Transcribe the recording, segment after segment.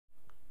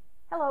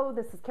Hello,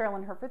 this is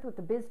Carolyn Herfurth with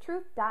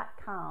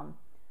thebiztruth.com.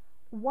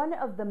 One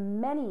of the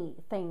many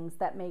things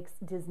that makes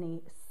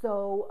Disney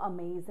so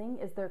amazing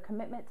is their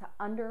commitment to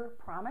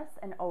under-promise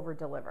and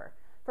over-deliver.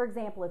 For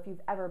example, if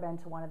you've ever been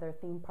to one of their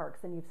theme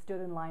parks and you've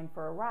stood in line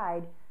for a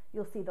ride,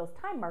 you'll see those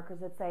time markers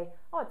that say,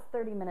 oh, it's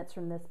 30 minutes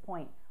from this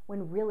point,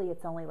 when really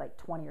it's only like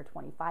 20 or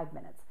 25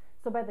 minutes.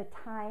 So by the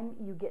time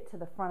you get to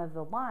the front of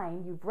the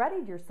line, you've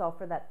readied yourself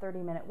for that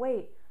 30-minute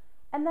wait,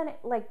 and then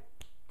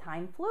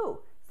time flew.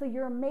 So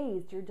you're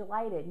amazed, you're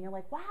delighted, and you're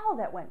like, wow,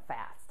 that went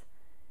fast.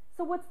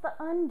 So what's the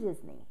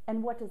unDisney,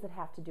 and what does it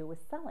have to do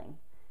with selling?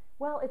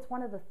 Well, it's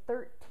one of the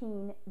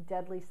 13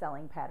 deadly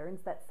selling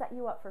patterns that set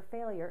you up for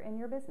failure in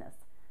your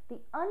business.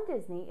 The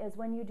unDisney is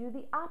when you do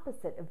the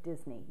opposite of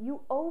Disney. You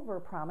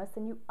overpromise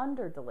and you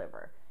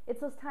underdeliver.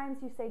 It's those times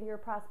you say to your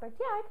prospect,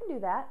 yeah, I can do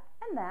that,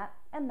 and that,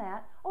 and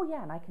that. Oh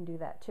yeah, and I can do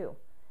that too.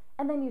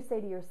 And then you say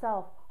to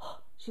yourself, oh,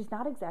 she's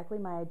not exactly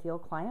my ideal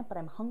client, but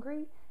I'm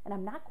hungry and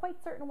I'm not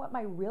quite certain what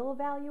my real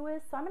value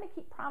is, so I'm going to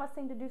keep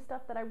promising to do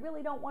stuff that I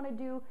really don't want to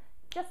do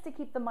just to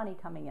keep the money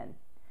coming in.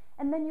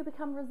 And then you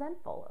become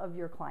resentful of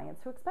your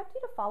clients who expect you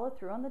to follow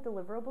through on the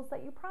deliverables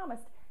that you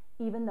promised,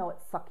 even though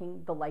it's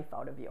sucking the life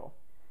out of you.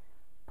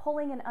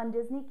 Pulling an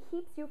unDisney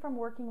keeps you from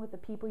working with the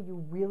people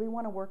you really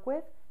want to work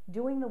with,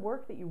 doing the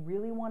work that you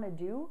really want to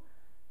do,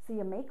 so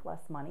you make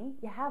less money,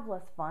 you have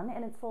less fun,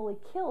 and it slowly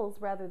kills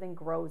rather than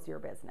grows your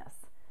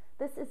business.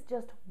 This is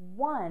just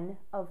one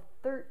of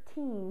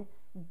 13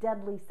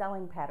 deadly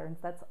selling patterns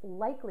that's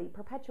likely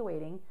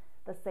perpetuating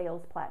the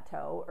sales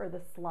plateau or the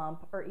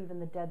slump or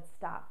even the dead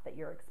stop that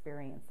you're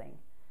experiencing.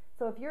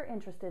 So if you're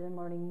interested in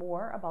learning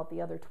more about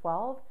the other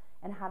 12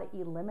 and how to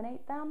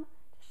eliminate them,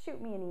 shoot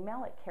me an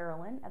email at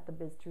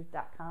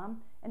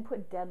carolyn@thebiztruth.com and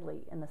put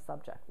deadly in the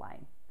subject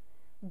line.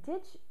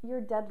 Ditch your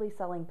deadly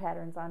selling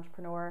patterns,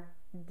 entrepreneur.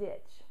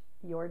 Ditch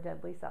your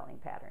deadly selling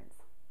patterns.